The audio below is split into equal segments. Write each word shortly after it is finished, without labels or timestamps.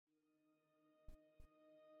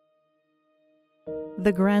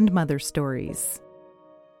The Grandmother Stories.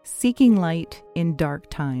 Seeking Light in Dark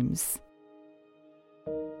Times.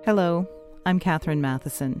 Hello, I'm Catherine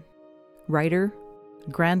Matheson, writer,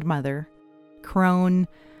 grandmother, crone,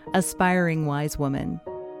 aspiring wise woman.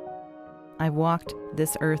 I've walked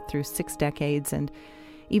this earth through 6 decades, and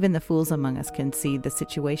even the fools among us can see the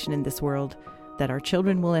situation in this world that our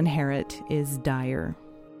children will inherit is dire.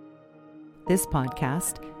 This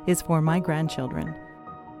podcast is for my grandchildren,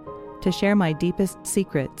 to share my deepest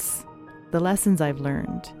secrets, the lessons I've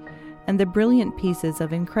learned, and the brilliant pieces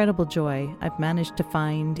of incredible joy I've managed to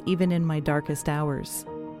find even in my darkest hours.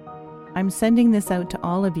 I'm sending this out to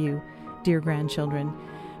all of you, dear grandchildren,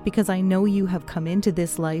 because I know you have come into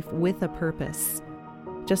this life with a purpose,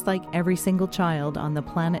 just like every single child on the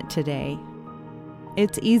planet today.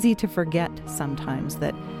 It's easy to forget sometimes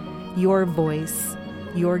that your voice,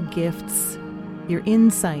 your gifts, your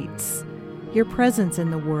insights, your presence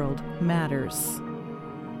in the world matters.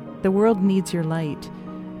 The world needs your light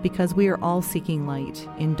because we are all seeking light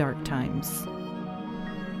in dark times.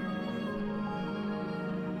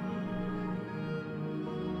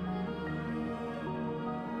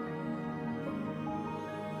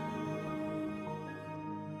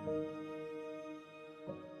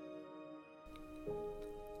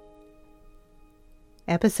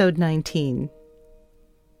 Episode 19.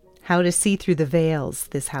 How to see through the veils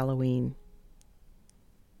this Halloween.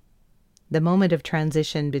 The moment of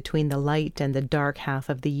transition between the light and the dark half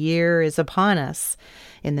of the year is upon us.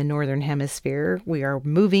 In the Northern Hemisphere, we are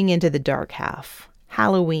moving into the dark half.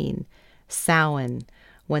 Halloween, Samhain,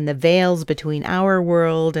 when the veils between our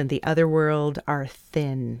world and the other world are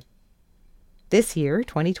thin. This year,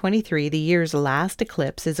 2023, the year's last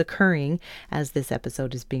eclipse is occurring, as this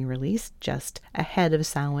episode is being released, just ahead of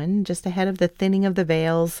Samhain, just ahead of the thinning of the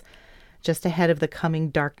veils, just ahead of the coming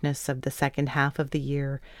darkness of the second half of the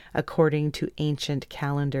year, according to ancient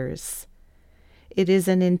calendars. It is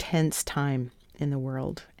an intense time in the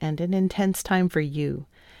world, and an intense time for you,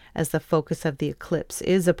 as the focus of the eclipse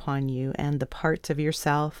is upon you and the parts of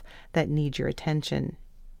yourself that need your attention.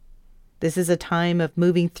 This is a time of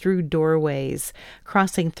moving through doorways,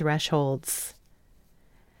 crossing thresholds.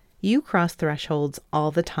 You cross thresholds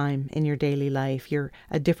all the time in your daily life. You're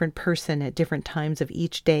a different person at different times of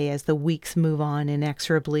each day as the weeks move on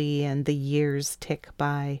inexorably and the years tick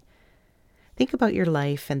by. Think about your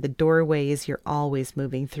life and the doorways you're always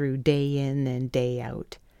moving through day in and day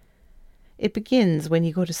out. It begins when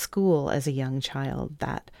you go to school as a young child,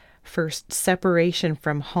 that first separation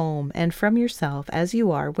from home and from yourself as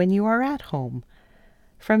you are when you are at home.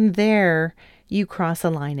 From there, you cross a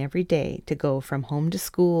line every day to go from home to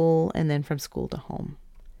school and then from school to home.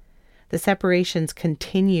 The separations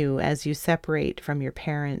continue as you separate from your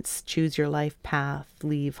parents, choose your life path,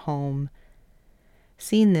 leave home.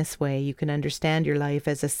 Seen this way, you can understand your life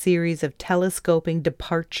as a series of telescoping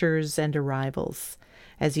departures and arrivals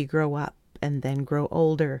as you grow up and then grow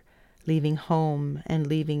older, leaving home and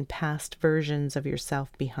leaving past versions of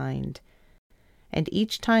yourself behind. And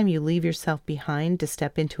each time you leave yourself behind to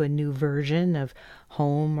step into a new version of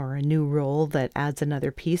home or a new role that adds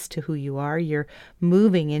another piece to who you are, you're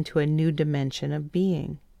moving into a new dimension of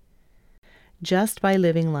being. Just by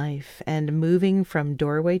living life and moving from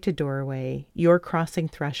doorway to doorway, you're crossing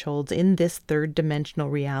thresholds in this third-dimensional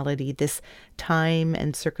reality, this time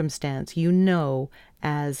and circumstance you know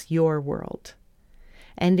as your world.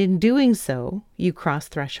 And in doing so, you cross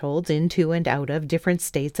thresholds into and out of different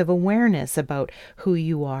states of awareness about who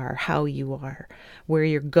you are, how you are, where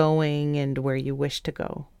you're going, and where you wish to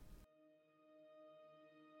go.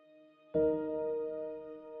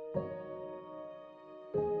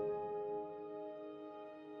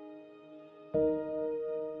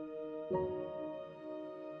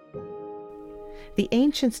 The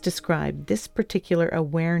ancients described this particular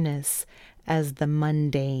awareness as the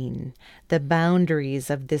mundane, the boundaries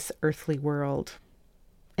of this earthly world.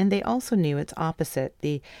 And they also knew its opposite,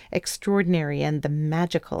 the extraordinary and the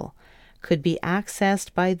magical, could be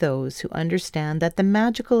accessed by those who understand that the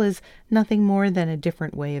magical is nothing more than a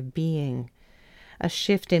different way of being, a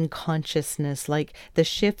shift in consciousness like the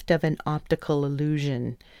shift of an optical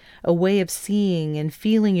illusion, a way of seeing and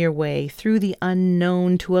feeling your way through the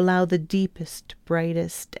unknown to allow the deepest,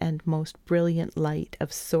 brightest, and most brilliant light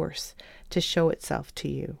of Source to show itself to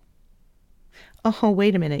you. Oh,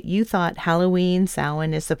 wait a minute. You thought Halloween,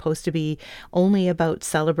 Samhain is supposed to be only about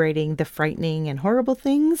celebrating the frightening and horrible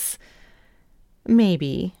things?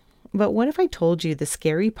 Maybe. But what if I told you the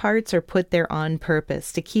scary parts are put there on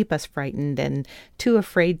purpose to keep us frightened and too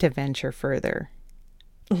afraid to venture further?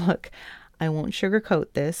 Look, I won't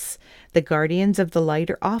sugarcoat this. The guardians of the light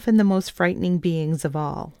are often the most frightening beings of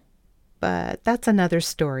all. but that's another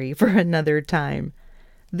story for another time.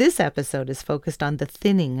 This episode is focused on the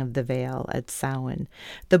thinning of the veil at Samhain,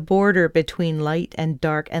 the border between light and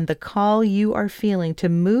dark, and the call you are feeling to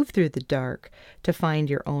move through the dark to find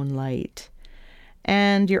your own light.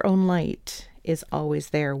 And your own light is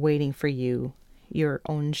always there waiting for you. Your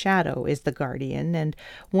own shadow is the guardian, and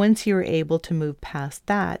once you are able to move past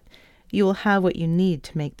that, you will have what you need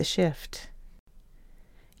to make the shift.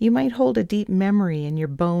 You might hold a deep memory in your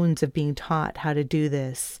bones of being taught how to do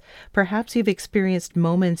this. Perhaps you've experienced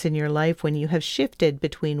moments in your life when you have shifted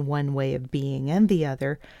between one way of being and the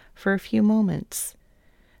other for a few moments.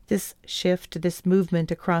 This shift, this movement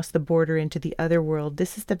across the border into the other world,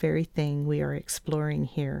 this is the very thing we are exploring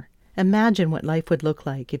here. Imagine what life would look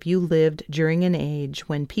like if you lived during an age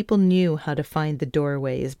when people knew how to find the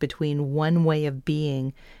doorways between one way of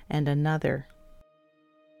being and another.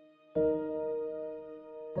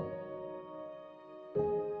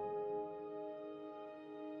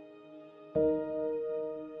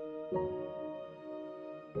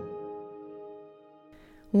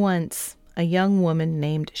 Once, a young woman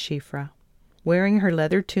named Shifra, wearing her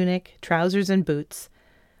leather tunic, trousers, and boots,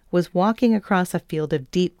 was walking across a field of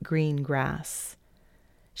deep green grass.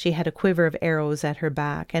 She had a quiver of arrows at her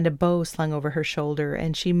back and a bow slung over her shoulder,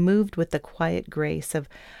 and she moved with the quiet grace of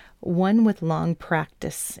one with long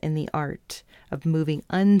practice in the art of moving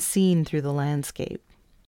unseen through the landscape.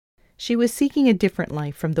 She was seeking a different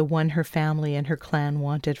life from the one her family and her clan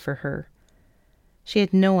wanted for her. She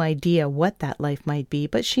had no idea what that life might be,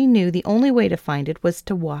 but she knew the only way to find it was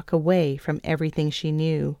to walk away from everything she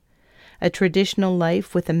knew. A traditional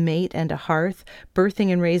life with a mate and a hearth,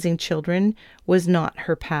 birthing and raising children, was not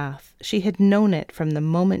her path. She had known it from the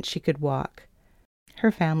moment she could walk.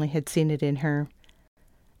 Her family had seen it in her.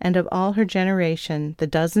 And of all her generation, the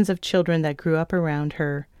dozens of children that grew up around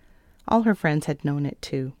her, all her friends had known it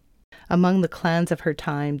too. Among the clans of her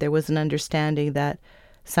time, there was an understanding that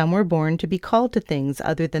some were born to be called to things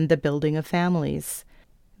other than the building of families.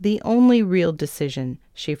 The only real decision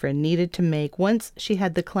Shifra needed to make once she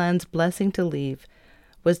had the clan's blessing to leave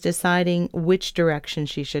was deciding which direction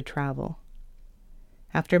she should travel.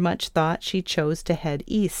 After much thought, she chose to head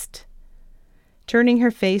east. Turning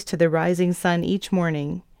her face to the rising sun each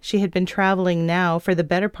morning, she had been traveling now for the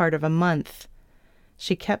better part of a month.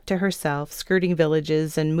 She kept to herself, skirting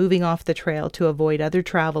villages and moving off the trail to avoid other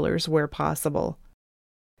travelers where possible.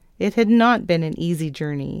 It had not been an easy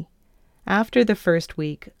journey. After the first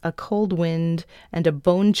week, a cold wind and a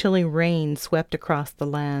bone-chilling rain swept across the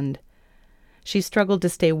land. She struggled to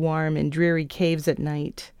stay warm in dreary caves at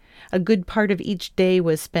night. A good part of each day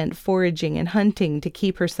was spent foraging and hunting to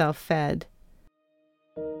keep herself fed.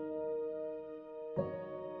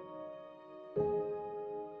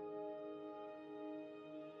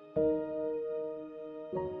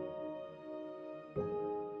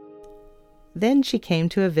 Then she came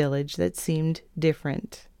to a village that seemed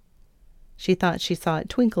different. She thought she saw it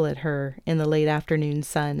twinkle at her in the late afternoon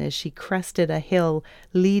sun as she crested a hill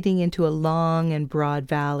leading into a long and broad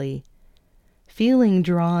valley. Feeling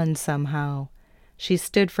drawn somehow, she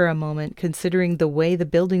stood for a moment considering the way the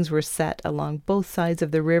buildings were set along both sides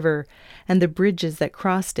of the river and the bridges that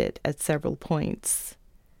crossed it at several points.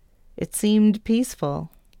 It seemed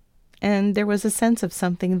peaceful, and there was a sense of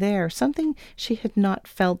something there, something she had not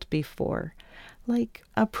felt before, like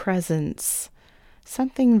a presence.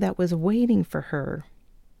 Something that was waiting for her.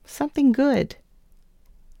 Something good.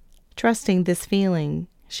 Trusting this feeling,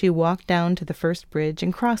 she walked down to the first bridge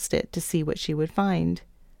and crossed it to see what she would find.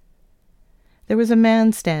 There was a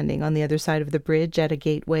man standing on the other side of the bridge at a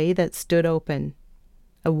gateway that stood open.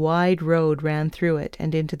 A wide road ran through it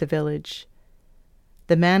and into the village.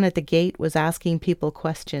 The man at the gate was asking people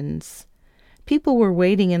questions. People were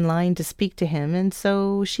waiting in line to speak to him, and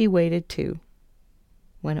so she waited too.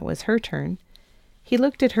 When it was her turn, he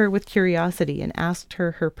looked at her with curiosity and asked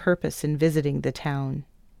her her purpose in visiting the town.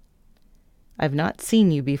 "I've not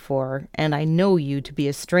seen you before, and I know you to be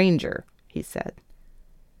a stranger," he said.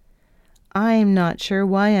 "I'm not sure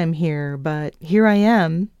why I'm here, but here I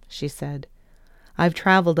am," she said. "I've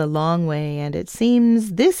traveled a long way, and it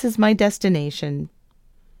seems this is my destination."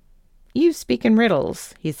 "You speak in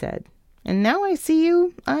riddles," he said, "and now I see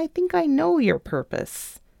you, I think I know your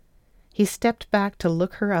purpose." He stepped back to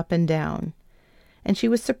look her up and down, and she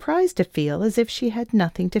was surprised to feel as if she had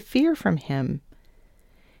nothing to fear from him.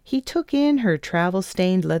 He took in her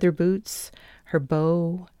travel-stained leather boots, her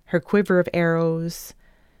bow, her quiver of arrows,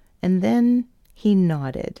 and then he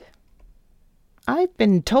nodded. "I've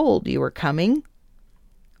been told you were coming."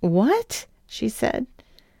 "What?" she said.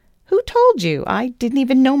 "Who told you? I didn't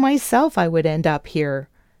even know myself I would end up here."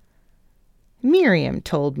 Miriam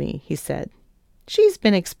told me, he said. She's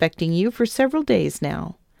been expecting you for several days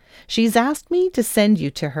now. She's asked me to send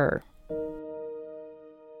you to her.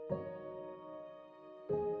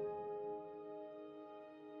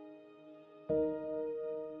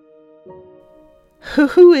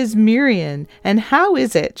 Who is Miriam, and how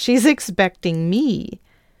is it she's expecting me?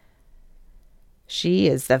 She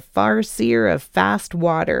is the farseer of fast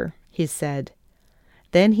water, he said.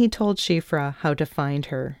 Then he told Shifra how to find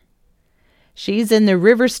her. She's in the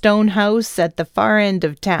Riverstone house at the far end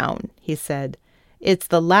of town, he said. It's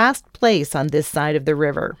the last place on this side of the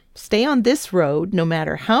river. Stay on this road, no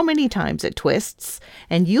matter how many times it twists,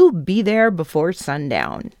 and you'll be there before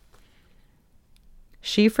sundown.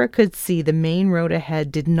 Shifra could see the main road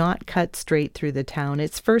ahead did not cut straight through the town.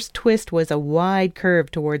 Its first twist was a wide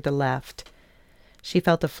curve toward the left. She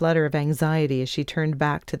felt a flutter of anxiety as she turned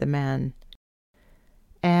back to the man.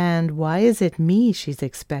 And why is it me she's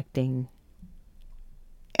expecting?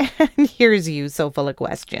 And here's you, so full of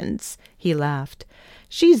questions, he laughed.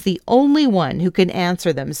 She's the only one who can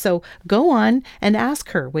answer them, so go on and ask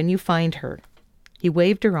her when you find her. He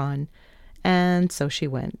waved her on, and so she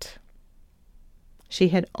went. She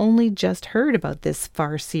had only just heard about this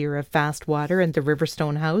farseer of fast water and the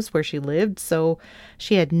Riverstone house where she lived, so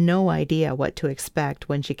she had no idea what to expect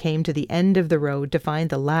when she came to the end of the road to find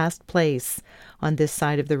the last place on this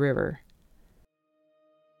side of the river.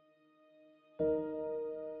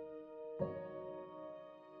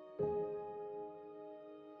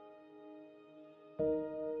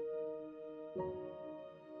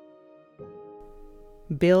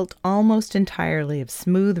 Built almost entirely of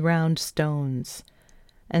smooth round stones,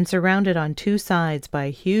 and surrounded on two sides by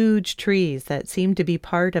huge trees that seemed to be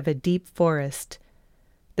part of a deep forest,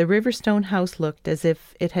 the Riverstone house looked as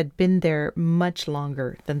if it had been there much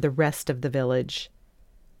longer than the rest of the village.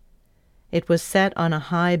 It was set on a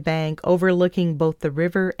high bank overlooking both the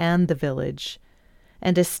river and the village,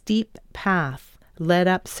 and a steep path led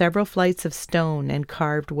up several flights of stone and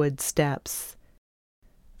carved wood steps.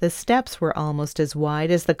 The steps were almost as wide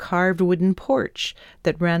as the carved wooden porch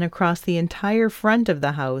that ran across the entire front of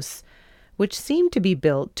the house, which seemed to be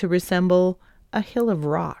built to resemble a hill of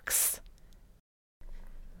rocks.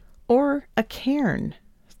 Or a cairn,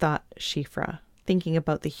 thought Shifra, thinking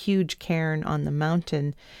about the huge cairn on the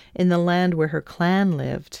mountain in the land where her clan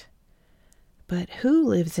lived. But who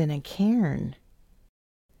lives in a cairn?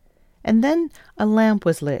 And then a lamp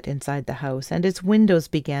was lit inside the house, and its windows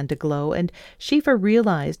began to glow, and Shifra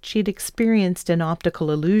realized she'd experienced an optical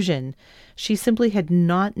illusion. She simply had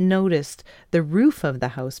not noticed the roof of the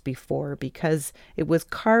house before, because it was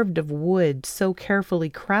carved of wood so carefully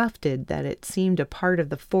crafted that it seemed a part of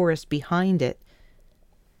the forest behind it.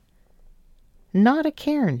 Not a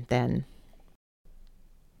cairn, then.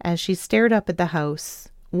 As she stared up at the house,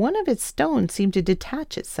 one of its stones seemed to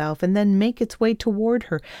detach itself and then make its way toward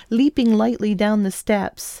her, leaping lightly down the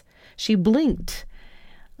steps. She blinked.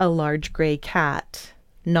 A large gray cat,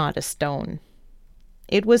 not a stone.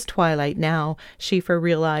 It was twilight now, Shifra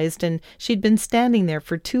realized, and she'd been standing there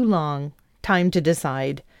for too long. Time to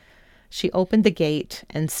decide. She opened the gate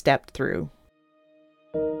and stepped through.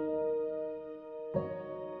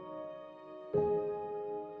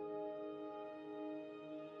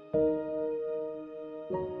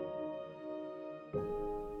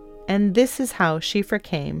 And this is how Shifra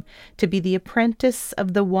came to be the apprentice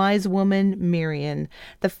of the wise woman Miriam,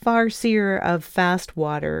 the farseer of fast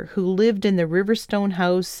water, who lived in the Riverstone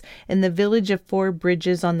house in the village of 4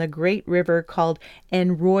 bridges on the great river called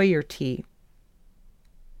Enroyerty.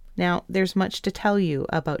 Now, there's much to tell you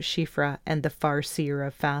about Shifra and the farseer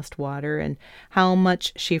of fast water, and how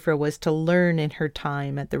much Shifra was to learn in her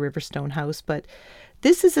time at the Riverstone house, but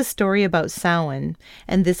this is a story about Samhain,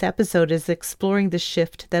 and this episode is exploring the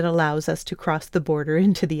shift that allows us to cross the border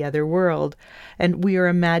into the other world. And we are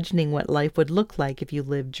imagining what life would look like if you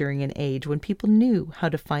lived during an age when people knew how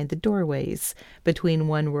to find the doorways between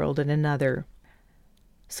one world and another.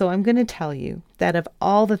 So I'm going to tell you that of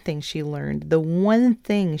all the things she learned, the one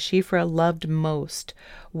thing Shifra loved most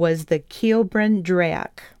was the Ceolbren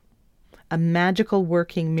Draach, a magical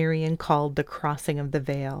working Miriam called the Crossing of the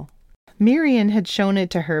Veil. Miriam had shown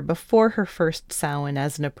it to her before her first Samhain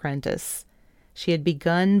as an apprentice. She had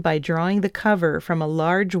begun by drawing the cover from a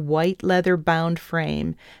large white leather-bound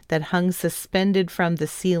frame that hung suspended from the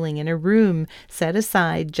ceiling in a room set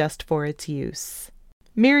aside just for its use.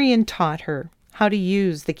 Miriam taught her how to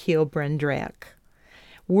use the Ceolbren Draach.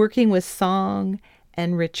 Working with song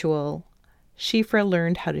and ritual, Shifra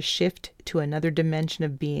learned how to shift to another dimension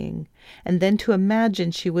of being, and then to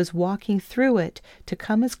imagine she was walking through it to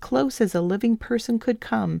come as close as a living person could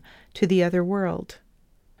come to the other world.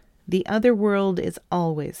 The other world is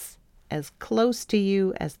always as close to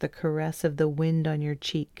you as the caress of the wind on your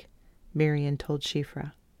cheek, Miriam told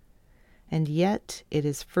Shifra. And yet it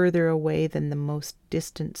is further away than the most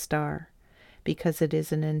distant star, because it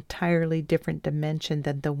is an entirely different dimension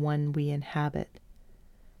than the one we inhabit.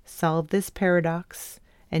 Solve this paradox,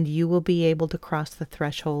 and you will be able to cross the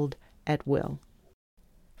threshold at will.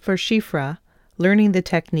 For Shifra, learning the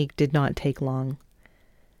technique did not take long.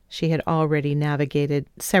 She had already navigated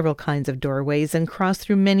several kinds of doorways and crossed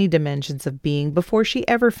through many dimensions of being before she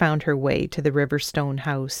ever found her way to the Riverstone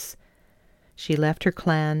house. She left her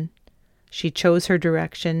clan. She chose her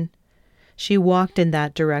direction. She walked in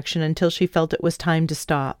that direction until she felt it was time to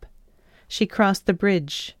stop. She crossed the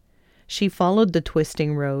bridge. She followed the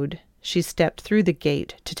twisting road. She stepped through the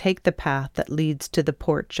gate to take the path that leads to the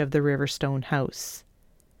porch of the Riverstone house.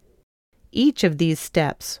 Each of these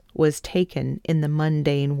steps was taken in the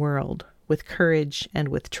mundane world, with courage and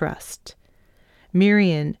with trust.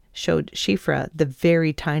 Miriam showed Shifra the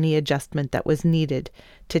very tiny adjustment that was needed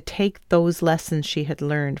to take those lessons she had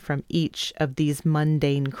learned from each of these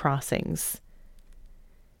mundane crossings.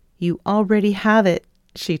 You already have it,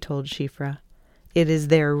 she told Shifra. It is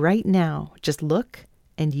there right now. Just look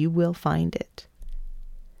and you will find it.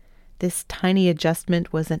 This tiny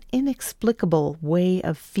adjustment was an inexplicable way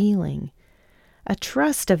of feeling, a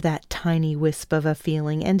trust of that tiny wisp of a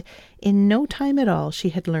feeling, and in no time at all she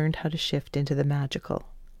had learned how to shift into the magical.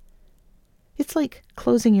 It's like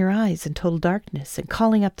closing your eyes in total darkness and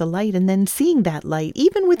calling up the light and then seeing that light,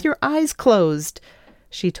 even with your eyes closed,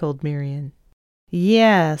 she told Miriam.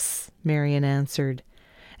 Yes, Miriam answered.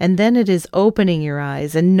 And then it is opening your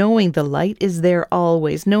eyes and knowing the light is there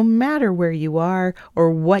always, no matter where you are or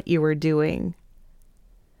what you are doing.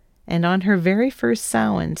 And on her very first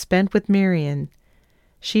Samhain spent with Miriam,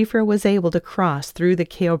 Shifra was able to cross through the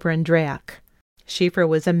Ceolbran Drac. Shifra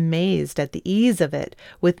was amazed at the ease of it,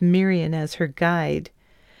 with Miriam as her guide.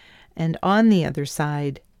 And on the other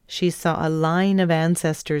side, she saw a line of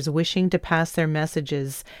ancestors wishing to pass their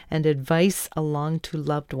messages and advice along to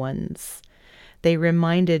loved ones. They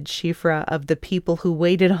reminded Shifra of the people who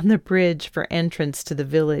waited on the bridge for entrance to the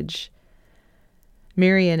village.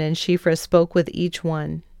 Miriam and Shifra spoke with each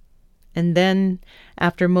one. And then,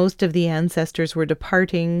 after most of the ancestors were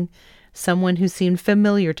departing, someone who seemed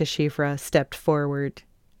familiar to Shifra stepped forward.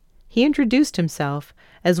 He introduced himself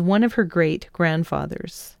as one of her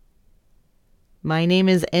great-grandfathers. My name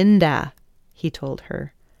is Enda, he told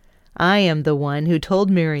her. I am the one who told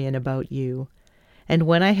Miriam about you. And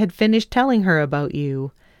when I had finished telling her about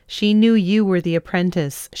you, she knew you were the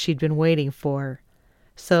apprentice she'd been waiting for.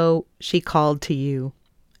 So she called to you.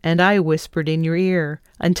 And I whispered in your ear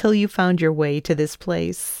until you found your way to this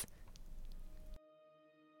place.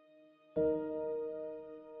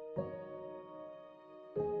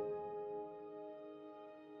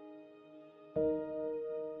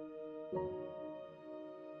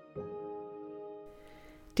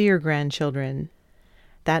 Dear grandchildren,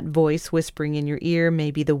 that voice whispering in your ear may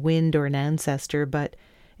be the wind or an ancestor, but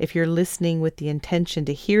if you're listening with the intention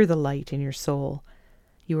to hear the light in your soul,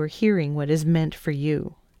 you are hearing what is meant for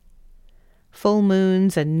you. Full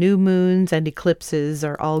moons and new moons and eclipses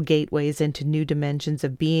are all gateways into new dimensions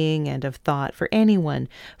of being and of thought for anyone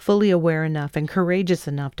fully aware enough and courageous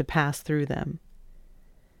enough to pass through them.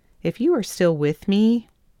 If you are still with me,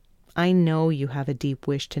 I know you have a deep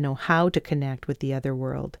wish to know how to connect with the other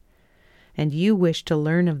world, and you wish to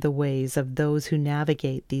learn of the ways of those who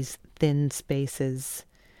navigate these thin spaces.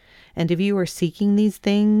 And if you are seeking these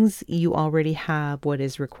things, you already have what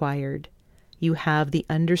is required. You have the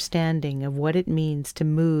understanding of what it means to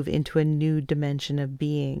move into a new dimension of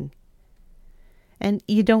being. And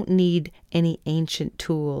you don't need any ancient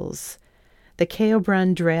tools. The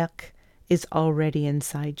Ceolbran Drac is already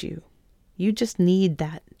inside you. You just need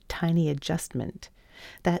that tiny adjustment,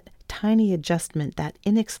 that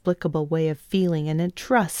inexplicable way of feeling and a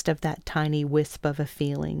trust of that tiny wisp of a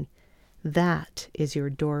feeling. That is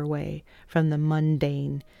your doorway from the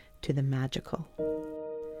mundane to the magical.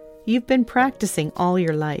 You've been practicing all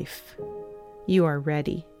your life. You are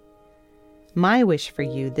ready. My wish for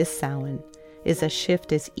you this Samhain is a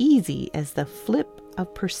shift as easy as the flip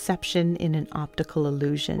of perception in an optical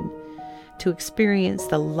illusion, to experience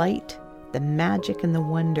the light, the magic, and the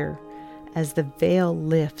wonder as the veil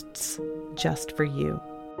lifts just for you.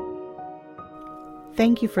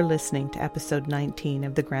 Thank you for listening to episode 19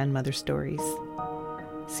 of the Grandmother Stories.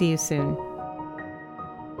 See you soon.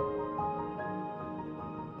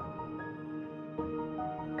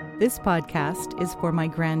 This podcast is for my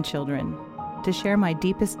grandchildren, to share my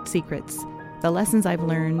deepest secrets, the lessons I've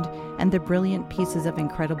learned, and the brilliant pieces of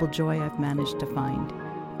incredible joy I've managed to find.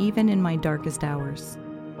 even in my darkest hours.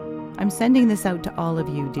 I'm sending this out to all of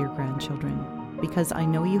you, dear grandchildren, because I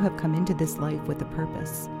know you have come into this life with a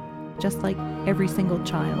purpose, just like every single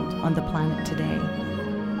child on the planet today.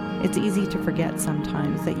 It's easy to forget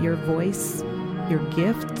sometimes that your voice, your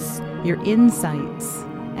gifts, your insights,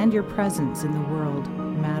 and your presence in the world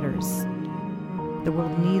matters. The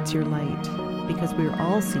world needs your light because we are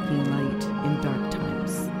all seeking light in dark times.